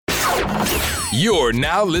You're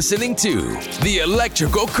now listening to The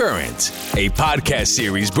Electrical Current, a podcast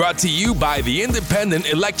series brought to you by the Independent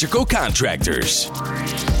Electrical Contractors.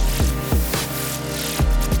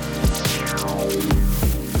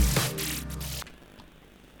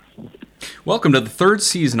 Welcome to the third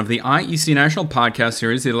season of the IEC National podcast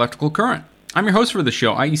series, The Electrical Current. I'm your host for the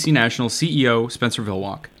show, IEC National CEO Spenser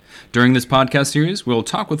Villwock. During this podcast series, we'll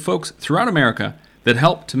talk with folks throughout America that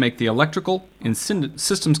help to make the electrical and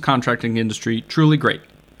systems contracting industry truly great.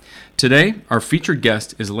 Today, our featured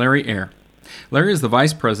guest is Larry Ayer. Larry is the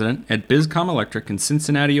Vice President at BizCom Electric in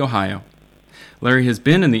Cincinnati, Ohio. Larry has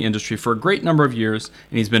been in the industry for a great number of years,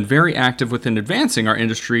 and he's been very active within advancing our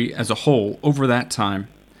industry as a whole over that time,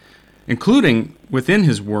 including within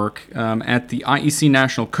his work at the IEC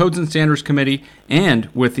National Codes and Standards Committee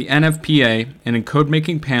and with the NFPA and in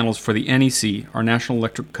code-making panels for the NEC, our National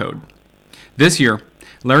Electric Code. This year,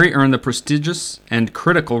 Larry earned the prestigious and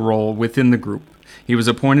critical role within the group. He was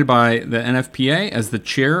appointed by the NFPA as the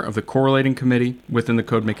chair of the Correlating Committee within the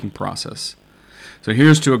code-making process. So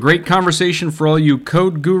here's to a great conversation for all you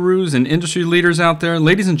code gurus and industry leaders out there.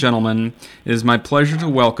 Ladies and gentlemen, it is my pleasure to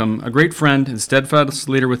welcome a great friend and steadfast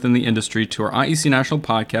leader within the industry to our IEC National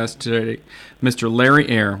podcast today, Mr.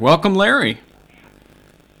 Larry Ayer. Welcome, Larry.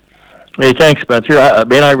 Hey, thanks, Spencer.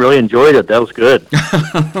 I really enjoyed it. That was good.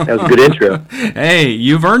 That was a good intro. Hey,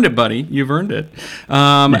 you've earned it, buddy. You've earned it.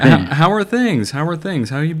 How are things? How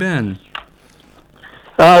you been?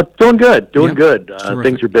 Doing good. Good.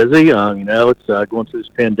 Things are busy. It's going through this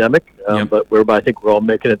pandemic, but I think we're all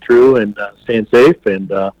making it through and staying safe.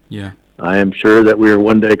 And I am sure that we're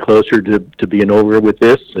one day closer to being over with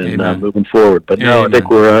this and moving forward. But no, I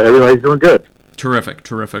think everybody's doing good. Terrific.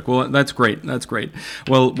 Well, that's great.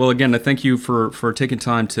 Well, again, I thank you for taking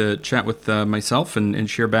time to chat with myself and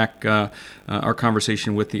share back our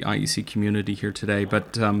conversation with the IEC community here today.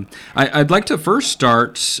 But I'd like to first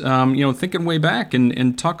start, thinking way back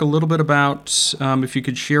and talk a little bit about, if you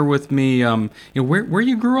could share with me, where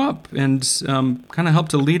you grew up and kind of help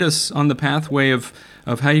to lead us on the pathway of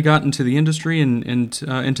how you got into the industry and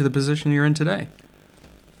into the position you're in today.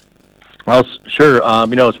 Well, sure.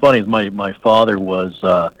 It's funny. My father was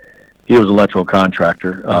he was an electrical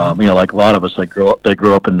contractor. Like a lot of us, they grew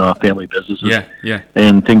up in family businesses,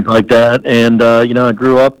 and things like that. And I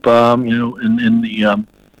grew up, in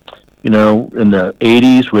the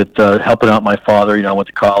 '80s with helping out my father. I went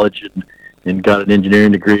to college and got an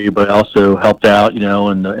engineering degree, but I also helped out,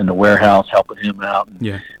 in the warehouse, helping him out,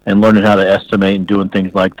 and learning how to estimate and doing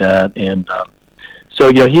things like that. And so,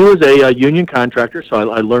 he was a union contractor, so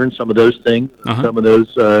I learned some of those things, some of those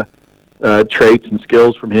traits and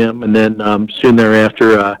skills from him. And then soon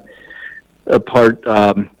thereafter, a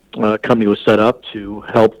company was set up to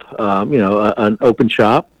help, an open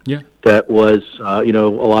shop. That was, a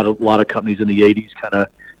lot of companies in the 80s kind of,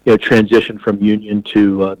 transitioned from union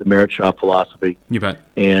to the merit shop philosophy. You bet.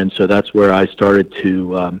 And so that's where I started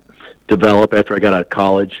to develop after I got out of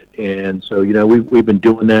college. And so, we've been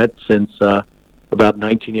doing that since about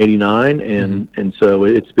 1989, and so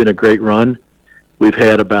it's been a great run. We've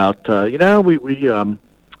had about, we do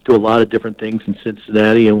a lot of different things in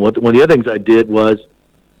Cincinnati, and one of the other things I did was,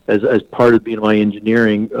 as part of being my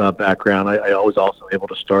engineering background, I was also able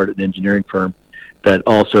to start an engineering firm that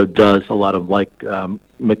also does a lot of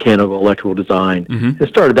mechanical, electrical design. I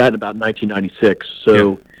started that in about 1996,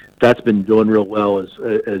 so that's been doing real well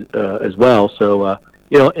as well. So,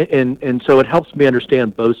 and so it helps me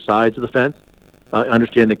understand both sides of the fence.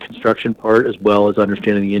 Understand the construction part as well as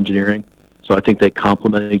understanding the engineering. So I think they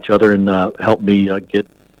complement each other and help me get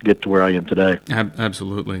to where I am today.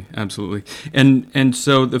 Absolutely. And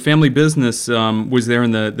so the family business was there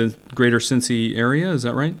in the greater Cincy area, is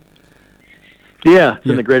that right? Yeah, it's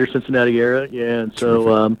in the greater Cincinnati area. Yeah, and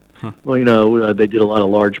so they did a lot of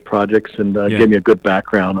large projects and gave me a good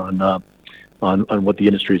background on what the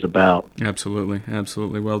industry is about. Absolutely.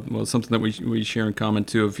 Well, something that we share in common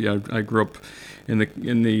too. I grew up in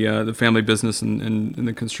the family business and in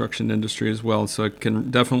the construction industry as well, so I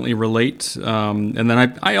can definitely relate. And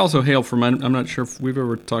then I also hail from, I'm not sure if we've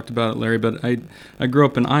ever talked about it, Larry, but I grew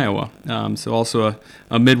up in Iowa, so also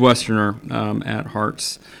a Midwesterner at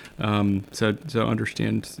heart. So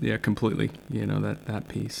understand, completely, that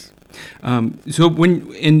piece. So tell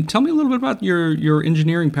me a lit'll bit about your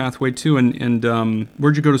engineering pathway too, and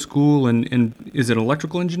where'd you go to school, and is it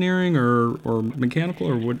electrical engineering or mechanical,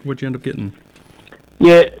 or what'd you end up getting?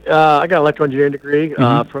 Yeah, I got an electrical engineering degree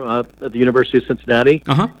from at the University of Cincinnati,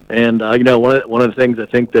 and one of the things I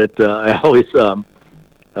think that I always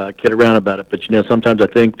kid around about it, but sometimes I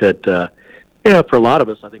think that for a lot of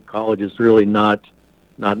us, I think college is really not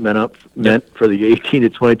meant for the 18 to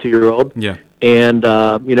 22-year-old. Yeah. And,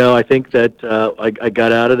 I think that I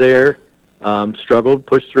got out of there, struggled,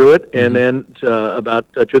 pushed through it, and then about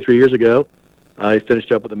 2 or 3 years ago, I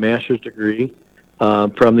finished up with a master's degree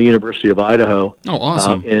from the University of Idaho. Oh,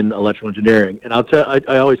 awesome. In electrical engineering. And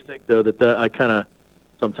I always think, though, that I kind of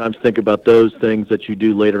sometimes think about those things that you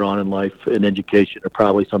do later on in life in education are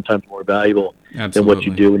probably sometimes more valuable than what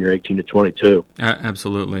you do when you're 18 to 22.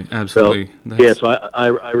 Absolutely. So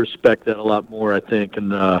I respect that a lot more, I think,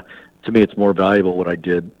 and to me, it's more valuable what I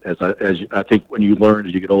did. I think when you learn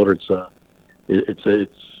as you get older,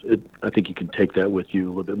 I think you can take that with you a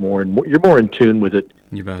little bit more, and you're more in tune with it.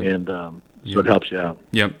 You bet. And so it helps you out.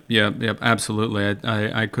 Yep. Absolutely.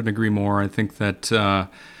 I couldn't agree more. I think that.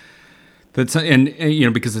 That's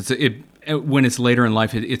because when it's later in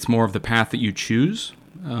life, it's more of the path that you choose,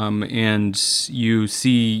 and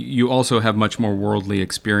you also have much more worldly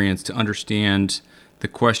experience to understand the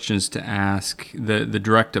questions to ask, the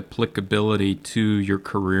direct applicability to your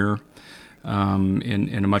career,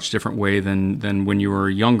 in a much different way than when you were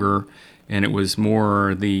younger, and it was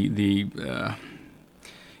more the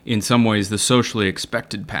in some ways the socially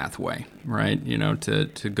expected pathway, right?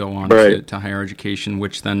 To go on to higher education,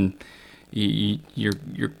 which then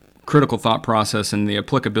your critical thought process and the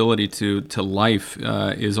applicability to life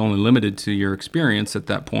is only limited to your experience at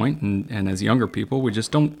that point. And as younger people, we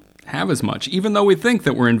just don't have as much, even though we think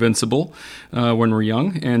that we're invincible when we're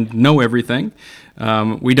young and know everything.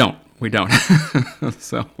 We don't.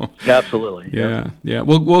 So absolutely. Yeah.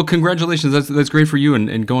 Well, congratulations. That's great for you.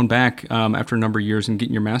 And going back after a number of years and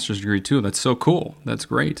getting your master's degree too. That's so cool. That's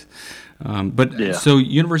great. So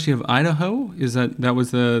University of Idaho, that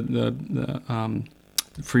was the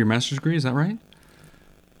for your master's degree? Is that right?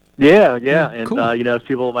 Yeah. And cool.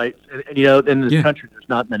 People might, in this country,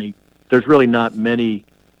 there's really not many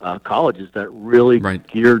colleges that really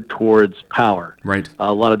geared towards power. Right.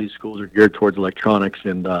 A lot of these schools are geared towards electronics,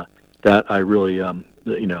 and that I really,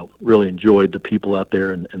 really enjoyed the people out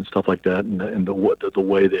there and stuff like that, and the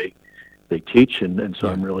way they teach, and so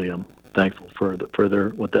I'm really thankful for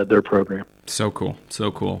their program. So cool.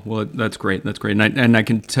 Well, that's great. And I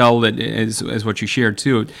can tell that as what you shared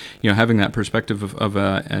too, having that perspective of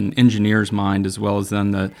an engineer's mind, as well as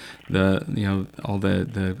then all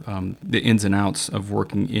the ins and outs of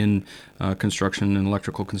working in construction and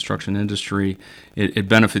electrical construction industry, it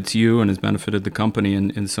benefits you and has benefited the company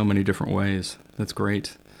in so many different ways. That's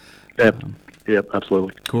great. Yep,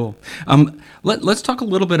 absolutely. Cool. Let's talk a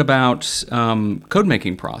little bit about code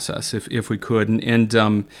making process, if we could.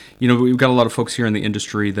 And we've got a lot of folks here in the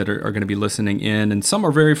industry that are going to be listening in, and some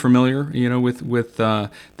are very familiar, with the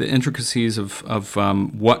intricacies of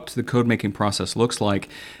what the code making process looks like.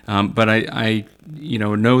 But I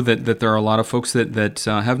know that there are a lot of folks that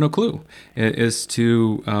have no clue as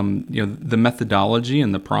to the methodology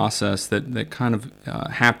and the process that kind of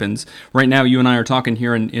happens. Right now, you and I are talking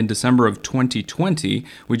here in December of 2020.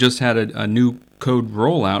 We just had a new code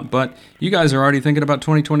rollout, but you guys are already thinking about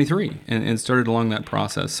 2023 and started along that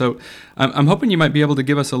process. So I'm hoping you might be able to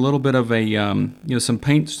give us a little bit of a some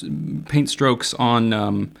paint strokes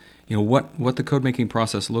on what the code making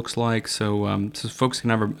process looks like, so folks can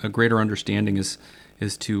have a greater understanding as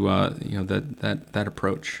to that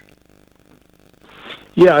approach.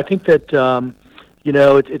 Yeah, I think that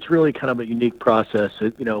it's really kind of a unique process.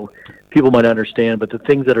 People might understand, but the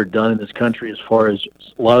things that are done in this country, as far as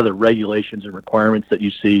a lot of the regulations and requirements that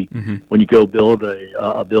you see when you go build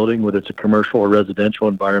a building, whether it's a commercial or residential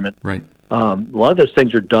environment, right? A lot of those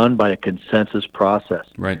things are done by a consensus process,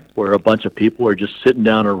 right? Where a bunch of people are just sitting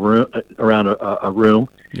down around a room,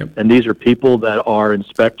 yep. And these are people that are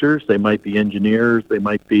inspectors. They might be engineers. They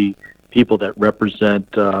might be people that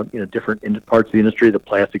represent different parts of the industry, the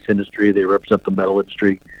plastics industry. They represent the metal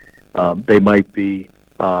industry. They might be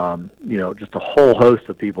just a whole host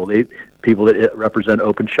of people. People that represent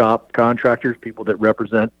open shop contractors, people that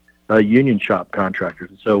represent union shop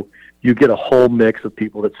contractors. And so you get a whole mix of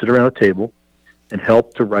people that sit around a table and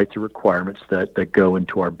help to write the requirements that go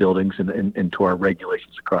into our buildings and into our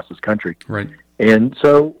regulations across this country. Right. And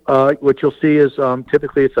so what you'll see is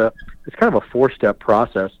typically it's kind of a 4-step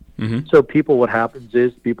process. Mm-hmm. So what happens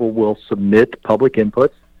is people will submit public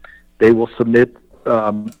inputs. They will submit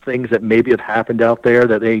things that maybe have happened out there,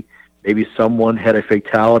 that maybe someone had a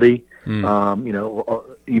fatality. Or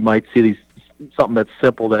you might see something that's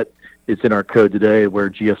simple that is in our code today, where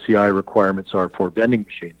GFCI requirements are for vending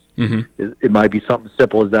machines. Mm-hmm. It might be something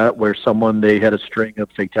simple as that, where they had a string of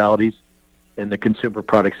fatalities, and the Consumer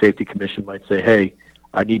Product Safety Commission might say, "Hey,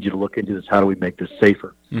 I need you to look into this. How do we make this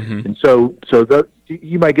safer?" Mm-hmm. And so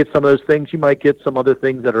you might get some of those things. You might get some other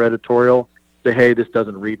things that are editorial. Say, "Hey, this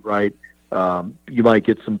doesn't read right." You might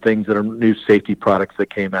get some things that are new safety products that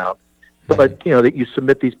came out. But, that you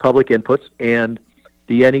submit these public inputs, and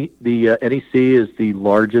the NEC is the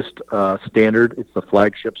largest standard. It's the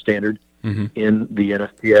flagship standard in the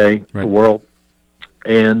NFPA world.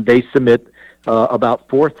 And they submit about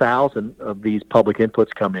 4,000 of these public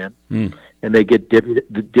inputs come in, and they get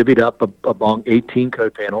divvied up among 18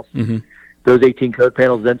 code panels. Those 18 code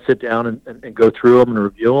panels then sit down and go through them and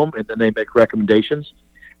review them, and then they make recommendations.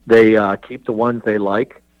 They keep the ones they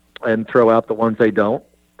like and throw out the ones they don't.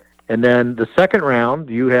 And then the second round,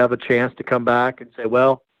 you have a chance to come back and say,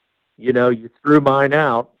 well, you threw mine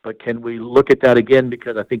out, but can we look at that again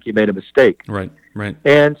because I think you made a mistake. Right.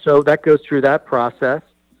 And so that goes through that process.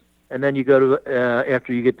 And then you go to,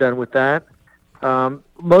 after you get done with that,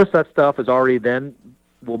 most of that stuff is already then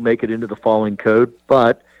will make it into the following code.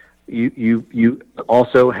 But you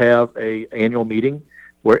also have a annual meeting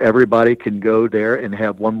where everybody can go there and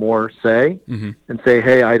have one more say and say,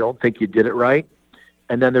 hey, I don't think you did it right.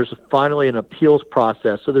 And then there's finally an appeals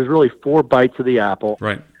process. So there's really 4 bites of the apple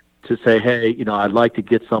to say, hey, I'd like to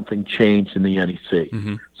get something changed in the NEC.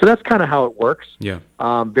 So that's kind of how it works. Yeah.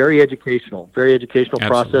 Very educational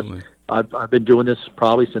process. I've been doing this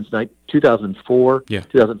probably since 2004,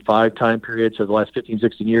 2005 time period, so the last 15,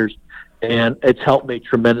 16 years. And it's helped me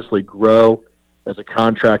tremendously grow as a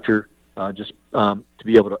contractor, just to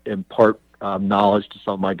be able to impart knowledge to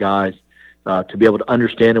some of my guys, to be able to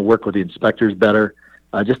understand and work with the inspectors better,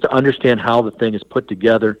 just to understand how the thing is put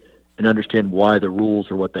together and understand why the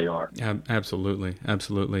rules are what they are. Absolutely. And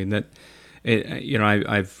that,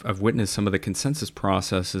 I've witnessed some of the consensus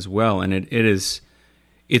process as well, and it's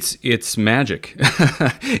magic.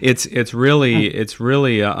 it's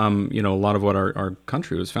really a lot of what our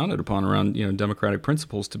country was founded upon around democratic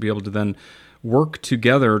principles, to be able to then work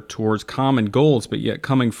together towards common goals, but yet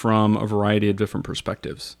coming from a variety of different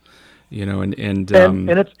perspectives.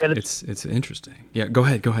 It's interesting. Yeah, go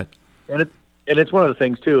ahead. And it's one of the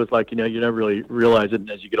things too. It's like you never really realize it,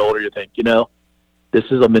 and as you get older, you think this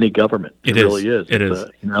is a mini government. It really is. It is.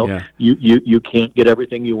 You can't get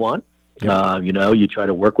everything you want. Yep. You try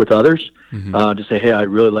to work with others to say, hey, I'd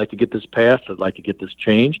really like to get this passed. I'd like to get this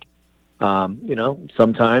changed.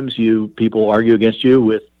 Sometimes people argue against you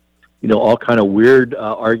with all kind of weird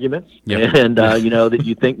arguments, and that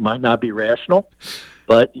you think might not be rational.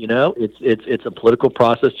 But it's a political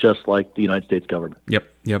process, just like the United States government.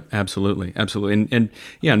 Yep, absolutely, and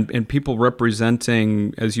people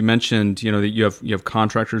representing, as you mentioned, that you have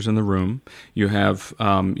contractors in the room, you have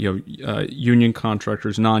union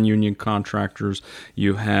contractors, non-union contractors,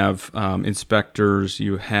 you have inspectors,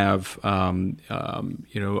 you have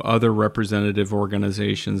other representative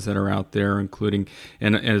organizations that are out there, including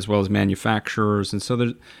and as well as manufacturers, and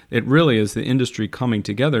so it really is the industry coming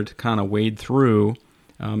together to kind of wade through.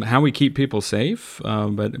 How we keep people safe,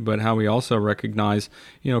 but how we also recognize,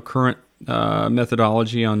 current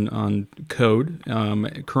methodology on code,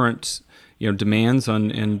 current, demands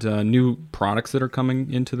on and new products that are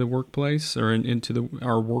coming into the workplace or into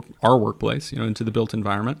our workplace, into the built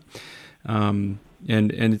environment, and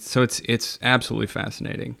so it's absolutely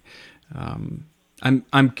fascinating.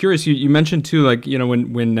 I'm curious. You mentioned too, like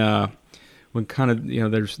when kind of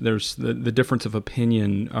there's the difference of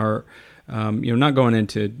opinion are. Not going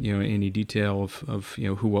into any detail of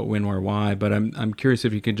who, what, when, where, why, but I'm curious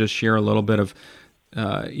if you could just share a little bit of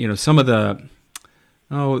some of the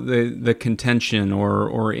contention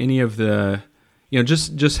or any of the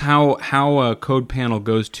just how a code panel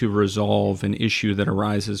goes to resolve an issue that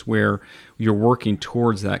arises where you're working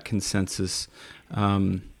towards that consensus.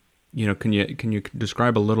 Can you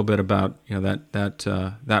describe a little bit about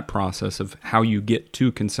that process of how you get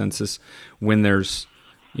to consensus when there's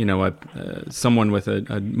someone with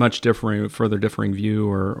a much further differing view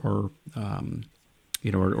or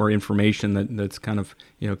information that's kind of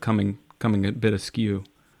coming a bit askew.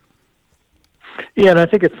 Yeah, and I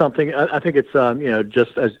think it's something. I think it's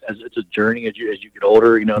just as it's a journey as you get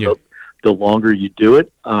older. The longer you do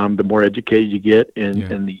it, the more educated you get,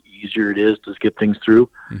 and the easier it is to get things through.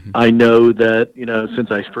 I know that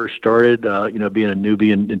since I first started, being a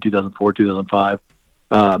newbie in 2004, 2005.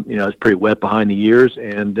 I was pretty wet behind the ears,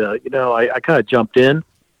 and I kind of jumped in.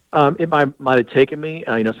 It might have taken me.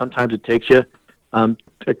 Sometimes it takes you,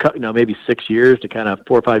 maybe 6 years to 4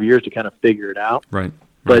 or 5 years to kind of figure it out. Right.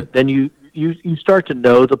 But then you start to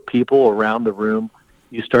know the people around the room.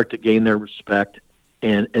 You start to gain their respect,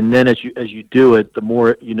 and then as you do it, the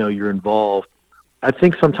more you're involved. I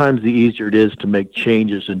think sometimes the easier it is to make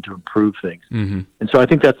changes and to improve things. And so I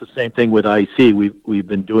think that's the same thing with IEC. We've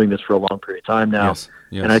been doing this for a long period of time now. Yes.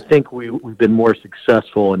 And I think we've been more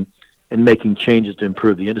successful in making changes to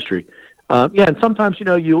improve the industry. And sometimes,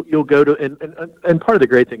 you'll go to, and part of the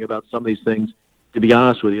great thing about some of these things, to be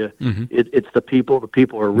honest with you, it's the people. The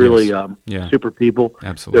people are really super people.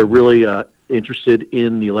 Absolutely. They're really interested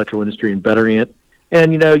in the electrical industry and bettering it.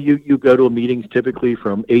 And, you go to a meetings typically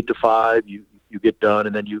from 8 to 5, you get done,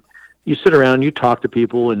 and then you sit around and you talk to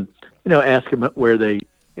people and, ask them where they,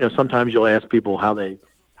 sometimes you'll ask people how they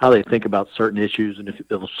think about certain issues and if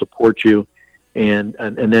they'll support you. And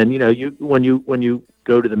then, when you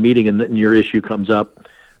go to the meeting and your issue comes up,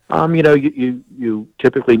 you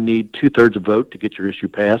typically need 2/3 of vote to get your issue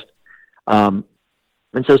passed. And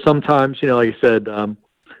so sometimes, like I said,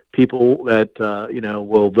 people that,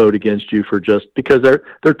 will vote against you for just because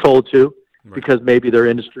they're told to, right. Because maybe their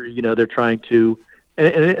industry, they're trying to, and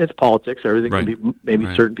it's politics, everything right. can be, maybe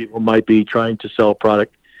right. certain people might be trying to sell a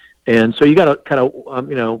product. And so you got to kind of,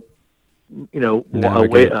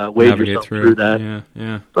 wade yourself through that.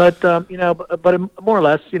 Yeah. But, but more or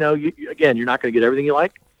less, again, you're not going to get everything you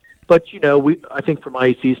like. But, I think from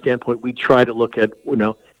IEC standpoint, we try to look at,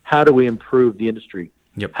 how do we improve the industry?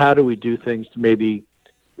 Yep. How do we do things to maybe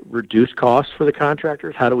reduce costs for the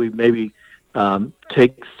contractors? How do we maybe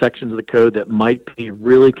take sections of the code that might be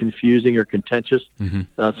really confusing or contentious?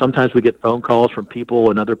 Sometimes we get phone calls from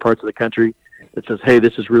people in other parts of the country that says, hey,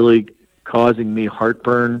 this is really causing me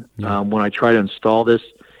heartburn when I try to install this.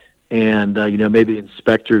 And, maybe the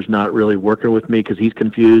inspector's not really working with me because he's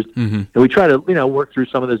confused. And we try to, work through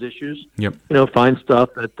some of those issues, find stuff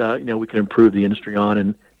that, we can improve the industry on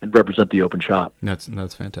and represent the open shop. That's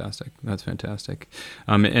fantastic. That's fantastic.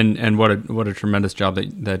 And what a tremendous job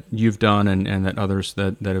that you've done and that others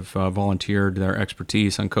that have volunteered their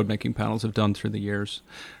expertise on code making panels have done through the years.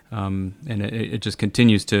 And it just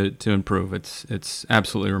continues to improve. It's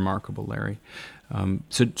absolutely remarkable, Larry.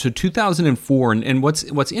 So 2004, and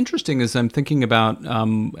what's interesting is I'm thinking about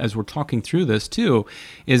as we're talking through this too,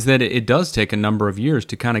 is that it does take a number of years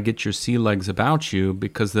to kind of get your sea legs about you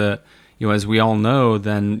because as we all know,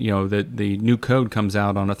 then the new code comes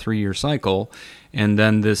out on a 3-year cycle, and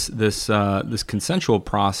then this consensual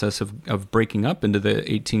process of breaking up into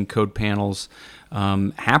the 18 code panels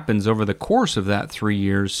happens over the course of that 3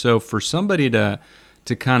 years. So for somebody to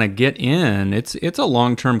kind of get in, it's a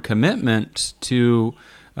long-term commitment to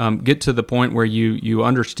get to the point where you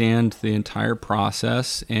understand the entire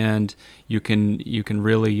process and you can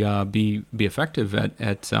really be effective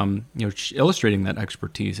at illustrating that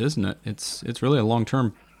expertise, isn't it? It's really a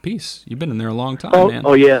long-term piece. You've been in there a long time, man.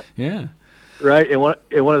 Oh yeah. Yeah. Right, and one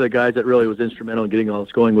of the guys that really was instrumental in getting all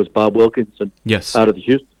this going was Bob Wilkinson. Yes. Out of the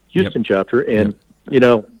Houston chapter, and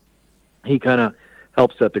he kind of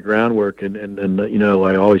helped set the groundwork, and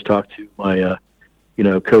I always talk to my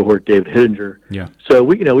cohort David Hittinger. Yeah. So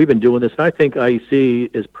we've been doing this, and I think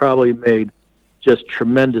IEC has probably made just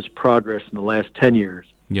tremendous progress in the last 10 years.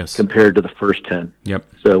 Yes. Compared to the first 10. Yep.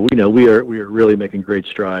 So we are really making great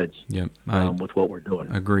strides. Yep. With what we're doing.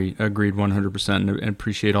 Agreed 100%, and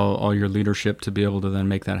appreciate all your leadership to be able to then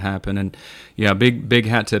make that happen. And big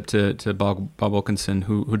hat tip to Bob Wilkinson,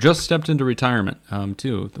 who just stepped into retirement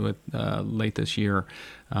too late this year.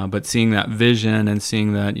 But seeing that vision and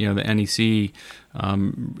seeing that the NEC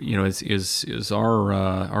is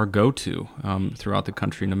our go-to throughout the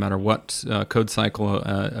country, no matter what code cycle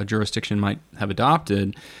a jurisdiction might have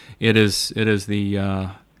adopted. It is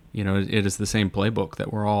the same playbook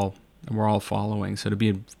that we're all following. So to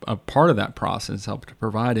be a part of that process, help to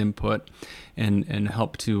provide input and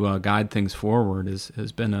help to guide things forward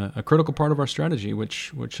has been a critical part of our strategy,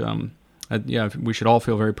 which we should all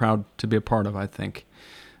feel very proud to be a part of, I think.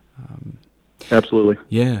 Absolutely.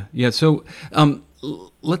 Yeah. So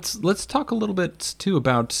let's talk a little bit too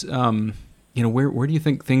about where do you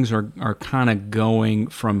think things are kind of going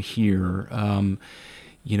from here?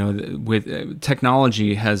 With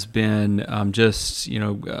technology has been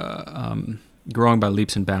growing by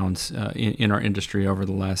leaps and bounds in our industry over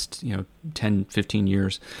the last 10, 15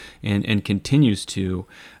 years and continues to.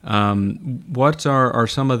 What are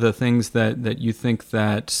some of the things that you think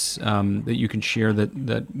that you can share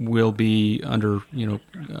that will be under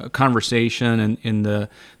conversation in the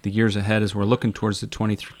years ahead as we're looking towards the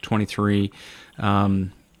 2023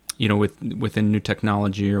 within new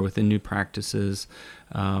technology or within new practices,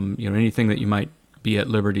 anything that you might be at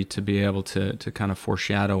liberty to be able to kind of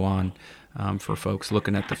foreshadow on for folks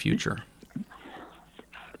looking at the future?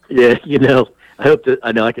 Yeah,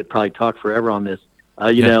 I know I could probably talk forever on this.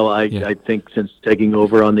 I think since taking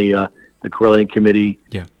over on the Correlating Committee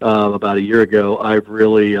about a year ago, I've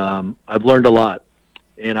really I've learned a lot,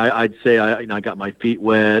 and I'd say I got my feet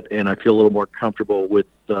wet, and I feel a little more comfortable with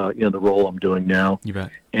the role I'm doing now. You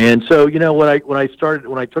bet. And so when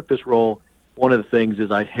I took this role, one of the things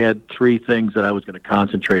is I had three things that I was going to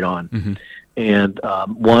concentrate on. Mm-hmm. And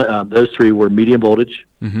those three were medium voltage,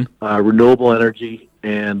 mm-hmm. Renewable energy,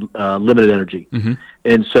 and limited energy. Mm-hmm.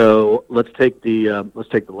 And so let's take the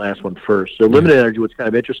last one first. So limited energy, what's kind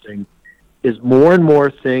of interesting is more and more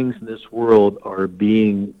things in this world are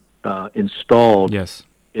being installed Yes.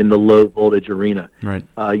 in the low voltage arena. Right.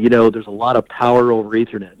 There's a lot of power over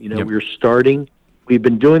Ethernet. Yep. We've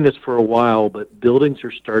been doing this for a while, but buildings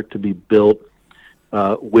are starting to be built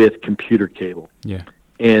with computer cable. Yeah.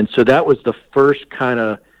 And so that was the first kind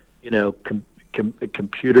of,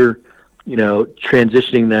 computer,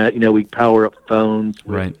 transitioning that, we power up phones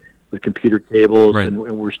with computer cables, right. and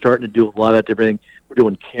we're starting to do a lot of different things. We're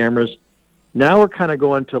doing cameras. Now we're kind of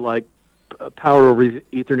going to like power over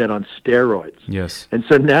Ethernet on steroids. Yes. And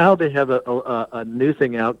so now they have a new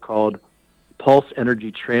thing out called pulse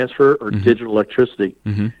energy transfer or mm-hmm. digital electricity.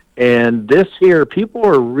 Mm-hmm. And this here, people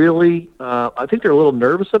are really, I think they're a little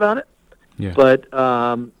nervous about it. Yeah. But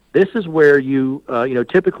this is where you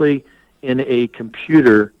typically in a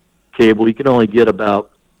computer cable, you can only get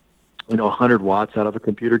about 100 watts out of a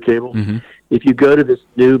computer cable. Mm-hmm. If you go to this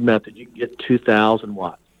new method, you can get 2,000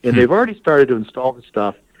 watts. And they've already started to install the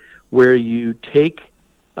stuff where you take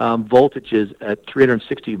voltages at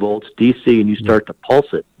 360 volts DC and you start to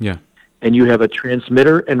pulse it. Yeah. And you have a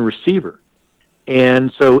transmitter and receiver.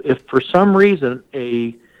 And so if for some reason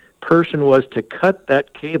a person was to cut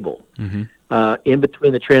that cable mm-hmm. In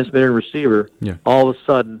between the transmitter and receiver, all of a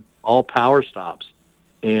sudden all power stops.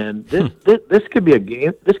 And this could be a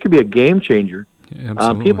game. This could be a game changer.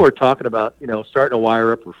 Yeah, people are talking about starting to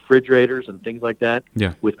wire up refrigerators and things like that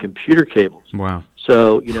with computer cables. Wow.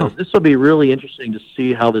 So this will be really interesting to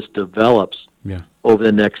see how this develops over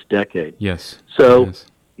the next decade. Yes. So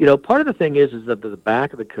part of the thing is that the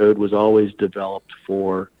back of the code was always developed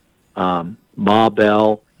for Ma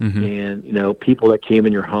Bell mm-hmm. and people that came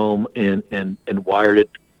in your home and wired it.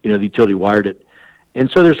 The utility wired it. And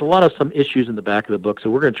so there's a lot of some issues in the back of the book. So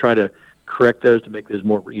we're going to try to correct those to make those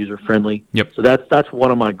more user friendly. Yep. So that's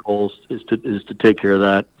one of my goals is to take care of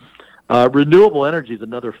that. Renewable energy is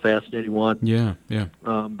another fascinating one. Yeah. Yeah.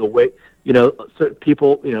 The way so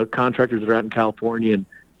people contractors that are out in California and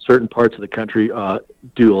certain parts of the country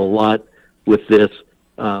do a lot with this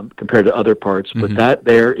compared to other parts. Mm-hmm. But that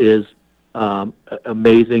there is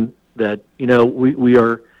amazing that we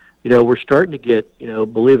are. We're starting to get,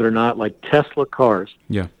 believe it or not, like Tesla cars.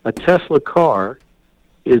 Yeah. A Tesla car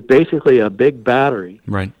is basically a big battery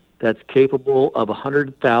that's capable of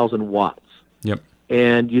 100,000 watts. Yep.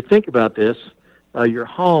 And you think about this, your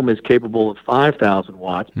home is capable of 5,000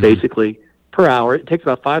 watts, mm-hmm. basically, per hour. It takes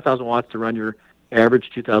about 5,000 watts to run your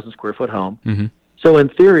average 2,000 square foot home. Mm-hmm. So in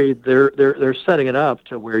theory, they're setting it up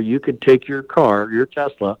to where you could take your car, your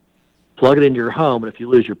Tesla, plug it into your home, and if you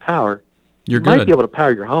lose your power, you might be able to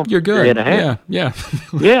power your home. You're good. For a day and a half. Yeah.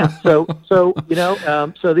 Yeah. So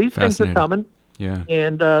these things are coming. Yeah.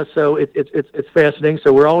 And so it's fascinating.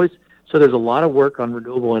 So there's a lot of work on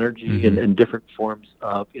renewable energy mm-hmm. and different forms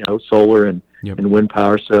of solar and wind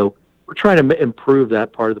power. So we're trying to improve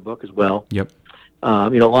that part of the book as well. Yep. A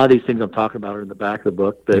lot of these things I'm talking about are in the back of the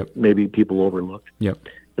book that maybe people overlooked. Yep.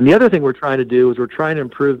 And the other thing we're trying to do is we're trying to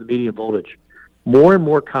improve the medium voltage. More and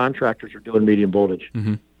more contractors are doing medium voltage.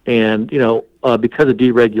 Mm-hmm. And, because of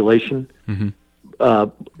deregulation, mm-hmm.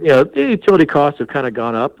 The utility costs have kind of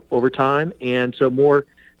gone up over time. And so more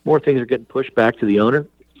things are getting pushed back to the owner.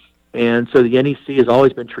 And so the NEC has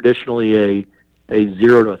always been traditionally a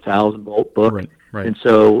 0 to 1,000 volt book. Right. And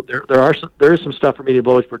so there is some stuff for medium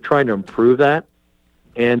voltage. We're trying to improve that.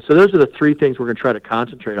 And so those are the three things we're going to try to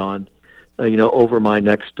concentrate on, over my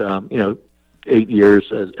next, 8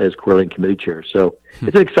 years as Correlating Committee chair. So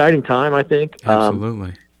it's an exciting time, I think.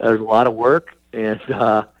 Absolutely. There's a lot of work and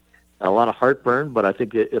a lot of heartburn, but I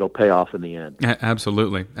think it'll pay off in the end.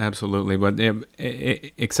 Absolutely. But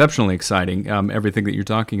exceptionally exciting. Everything that you're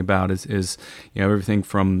talking about is everything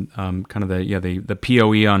from kind of the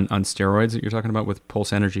PoE on steroids that you're talking about with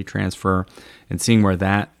pulse energy transfer, and seeing where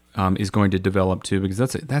that is going to develop too, because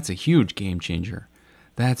that's a huge game changer.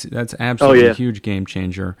 That's absolutely a huge game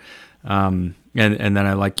changer. And then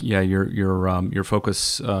I like your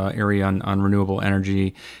focus area on renewable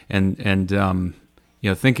energy and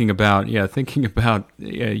thinking about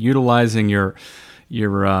utilizing your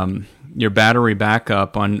battery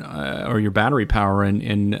backup on or your battery power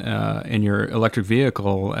in your electric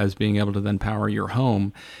vehicle as being able to then power your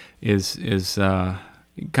home is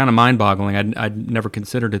kind of mind-boggling. I'd never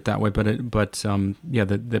considered it that way, but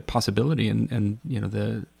the possibility and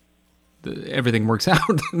everything works out.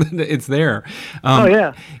 It's there.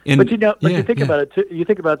 But you think yeah. about it. You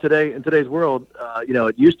think about today in today's world.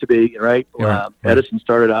 It used to be right. Right. Edison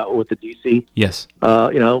started out with the DC. Yes.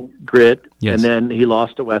 Grid. Yes. And then he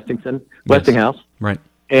lost to Westinghouse. Right.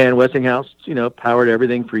 And Westinghouse, powered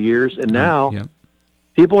everything for years. And now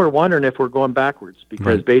people are wondering if we're going backwards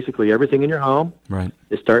because basically everything in your home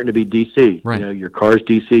is starting to be DC. Right. Your car's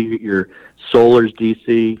DC, your solar's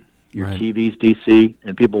DC, your TV's DC,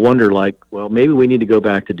 and people wonder well, maybe we need to go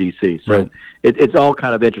back to DC. So it's all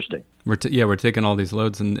kind of interesting. We're taking all these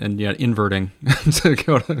loads and inverting to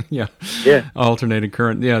go to alternating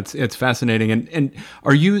current. Yeah, it's fascinating. And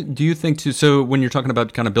do you think too? So when you're talking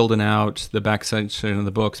about kind of building out the back section of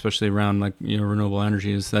the book, especially around renewable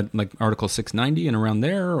energy, is that like Article 690 and around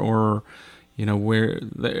there, or where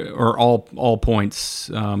or all points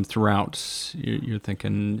throughout you're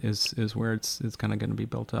thinking is where it's kind of going to be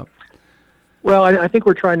built up? Well, I think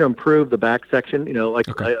we're trying to improve the back section.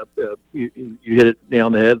 You hit it nail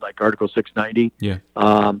on the head, like Article 690. Yeah.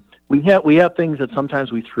 We have things that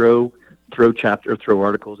sometimes we throw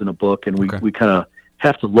articles in a book, and we kind of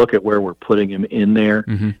have to look at where we're putting them in there.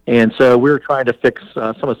 Mm-hmm. And so we're trying to fix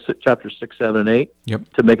some of chapters 6, 7, and 8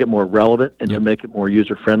 to make it more relevant and to make it more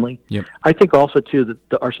user friendly. Yep. I think also too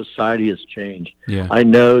that our society has changed. Yeah. I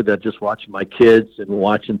know that just watching my kids and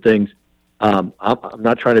watching things. I'm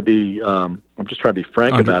not trying to be. I'm just trying to be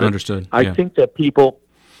frank about it. Understood. I think that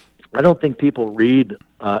I don't think people read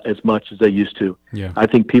as much as they used to. Yeah. I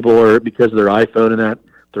think people are, because of their iPhone and that,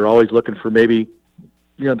 they're always looking for maybe,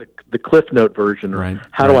 the Cliff Note version, or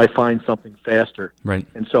how do I find something faster? Right.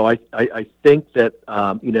 And so I think that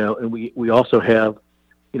and we also have,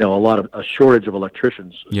 a shortage of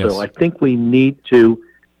electricians. Yes. So I think we need to,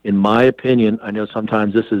 in my opinion, I know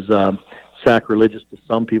sometimes this is sacrilegious to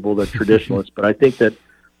some people, the traditionalists, but I think that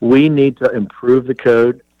we need to improve the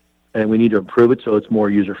code, and we need to improve it so it's more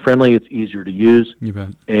user friendly, it's easier to use. You bet.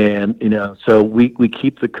 And so we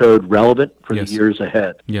keep the code relevant for the years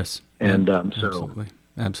ahead. Yes. And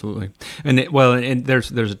Absolutely. And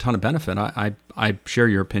there's a ton of benefit. I share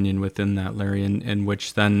your opinion within that, Larry, in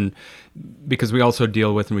which then, because we also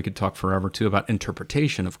deal with, and we could talk forever too, about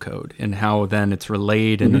interpretation of code and how then it's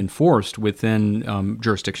relayed and enforced within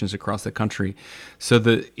jurisdictions across the country. So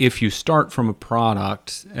that if you start from a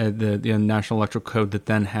product, the National Electrical Code that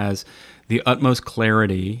then has the utmost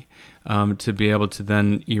clarity to be able to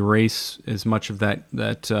then erase as much of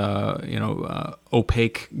that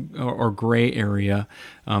opaque or gray area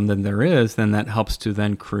than there is, then that helps to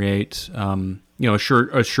then create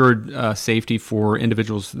assured safety for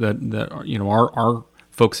individuals that are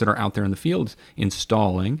folks that are out there in the field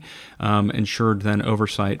installing, ensured then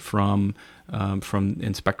oversight from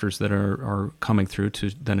inspectors that are coming through to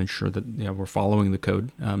then ensure that we're following the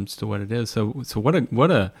code as to what it is. So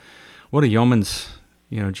what a yeoman's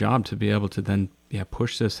job to be able to then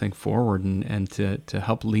push this thing forward and to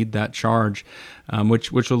help lead that charge,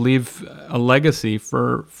 which will leave a legacy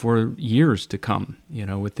for years to come,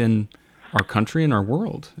 within our country and our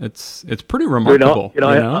world. It's pretty remarkable.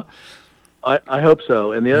 I hope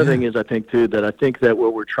so. And the other thing is, I think that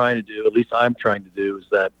what we're trying to do, at least I'm trying to do, is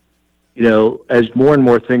that as more and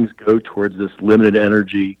more things go towards this limited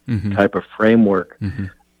energy type of framework,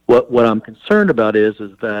 what I'm concerned about is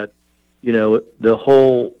that the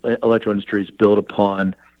whole electro industry is built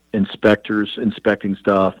upon inspectors inspecting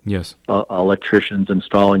stuff, electricians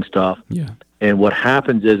installing stuff. Yeah. And what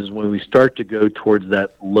happens is when we start to go towards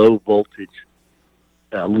that low voltage,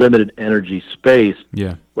 limited energy space,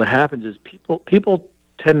 what happens is people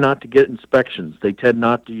tend not to get inspections. They tend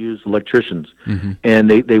not to use electricians,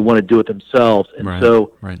 and they want to do it themselves. And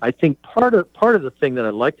I think part of the thing that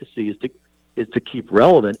I'd like to see is to keep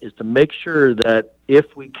relevant, is to make sure that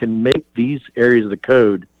if we can make these areas of the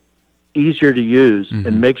code easier to use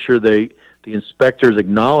and make sure the inspectors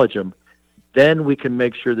acknowledge them, then we can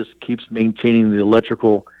make sure this keeps maintaining the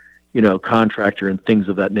electrical, contractor and things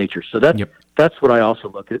of that nature. So that's what I also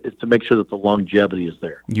look at, is to make sure that the longevity is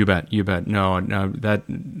there. You bet. No, that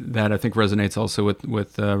I think resonates also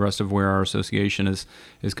with the rest of where our association is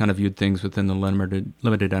kind of viewed things within the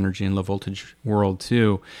limited energy and low voltage world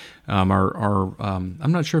too. I'm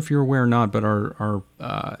not sure if you're aware or not, but our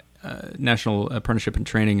National Apprenticeship and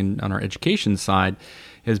Training and on our education side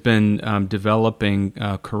has been developing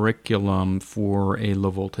a curriculum for a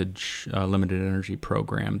low voltage limited energy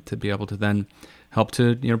program to be able to then help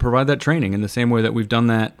to provide that training in the same way that we've done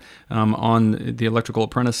that on the electrical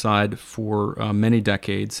apprentice side for many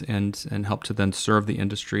decades, and help to then serve the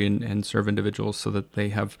industry and serve individuals so that they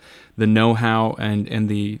have the know-how and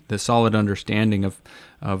the solid understanding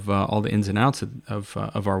of all the ins and outs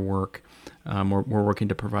of our work. We're working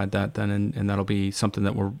to provide that then, and that'll be something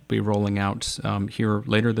that we'll be rolling out here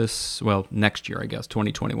later next year, I guess,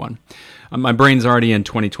 2021. My brain's already in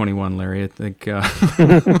 2021, Larry. I think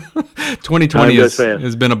 2020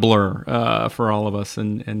 has been a blur for all of us,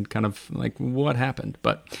 and kind of like what happened.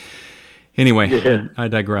 But anyway, I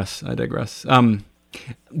digress.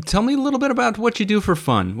 Tell me a little bit about what you do for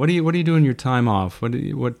fun. What do you do in your time off? Do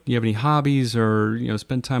you have any hobbies, or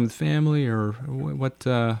spend time with family, or what?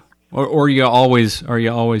 Or are you always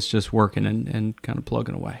just working and kind of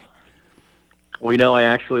plugging away? Well, I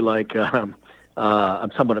actually like.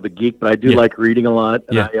 I'm somewhat of a geek, but I do like reading a lot,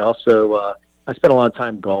 and I also I spend a lot of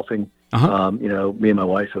time golfing. Me and my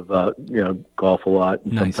wife have golf a lot,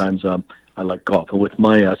 and sometimes I like golfing with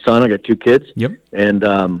my son. I got 2 kids. Yep.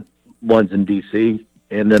 And one's in D.C.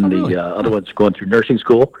 and then the other one's going through nursing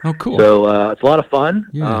school. Oh, cool. So it's a lot of fun.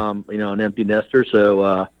 Yeah. An empty nester,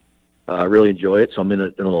 so I really enjoy it. So I'm in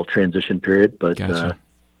a little transition period, but gotcha.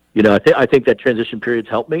 I think that transition period's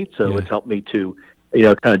helped me. So it's helped me to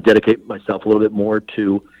kind of dedicate myself a little bit more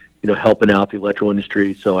to helping out the electrical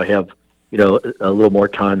industry. So I have a little more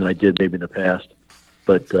time than I did maybe in the past.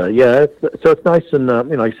 But so it's nice, and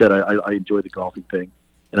like I said, I enjoy the golfing thing,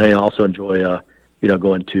 and I also enjoy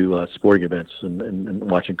going to sporting events and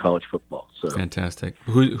watching college football. So fantastic.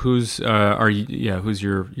 Who's who's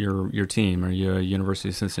your team? Are you a University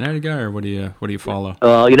of Cincinnati guy, or what do you follow?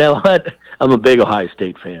 You know what? I'm a big Ohio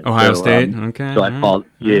State fan. Ohio State, okay. So I follow.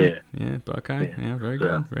 Yeah, Buckeye. Yeah, very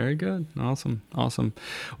good, very good. Awesome.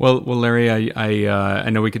 Well, Larry, I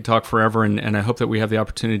know we could talk forever, and I hope that we have the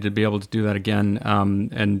opportunity to be able to do that again.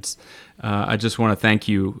 I just want to thank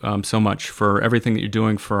you so much for everything that you're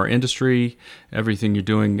doing for our industry, everything you're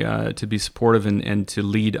doing to be supportive and to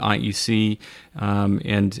lead IEC,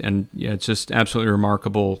 it's just absolutely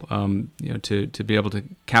remarkable, to be able to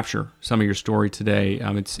capture some of your story today.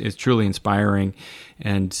 It's truly inspiring,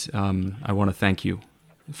 and I want to thank you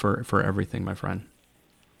for everything, my friend.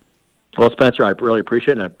 Well, Spencer, I really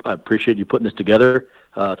appreciate it, and I appreciate you putting this together.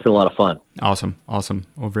 It's been a lot of fun. Awesome.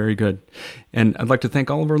 Well, very good. And I'd like to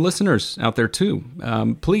thank all of our listeners out there, too.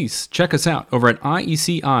 Please check us out over at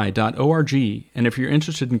ieci.org. And if you're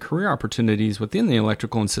interested in career opportunities within the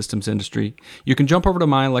electrical and systems industry, you can jump over to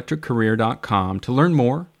myelectriccareer.com to learn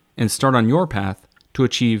more and start on your path to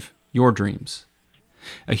achieve your dreams.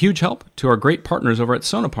 A huge help to our great partners over at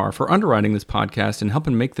Sonepar for underwriting this podcast and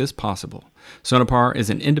helping make this possible. Sonepar is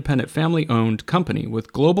an independent family-owned company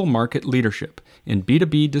with global market leadership in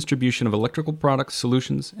B2B distribution of electrical products,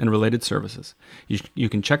 solutions, and related services. You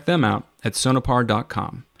can check them out at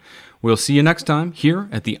sonepar.com. We'll see you next time here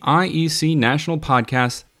at the IEC National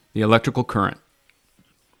Podcast, The Electrical Current.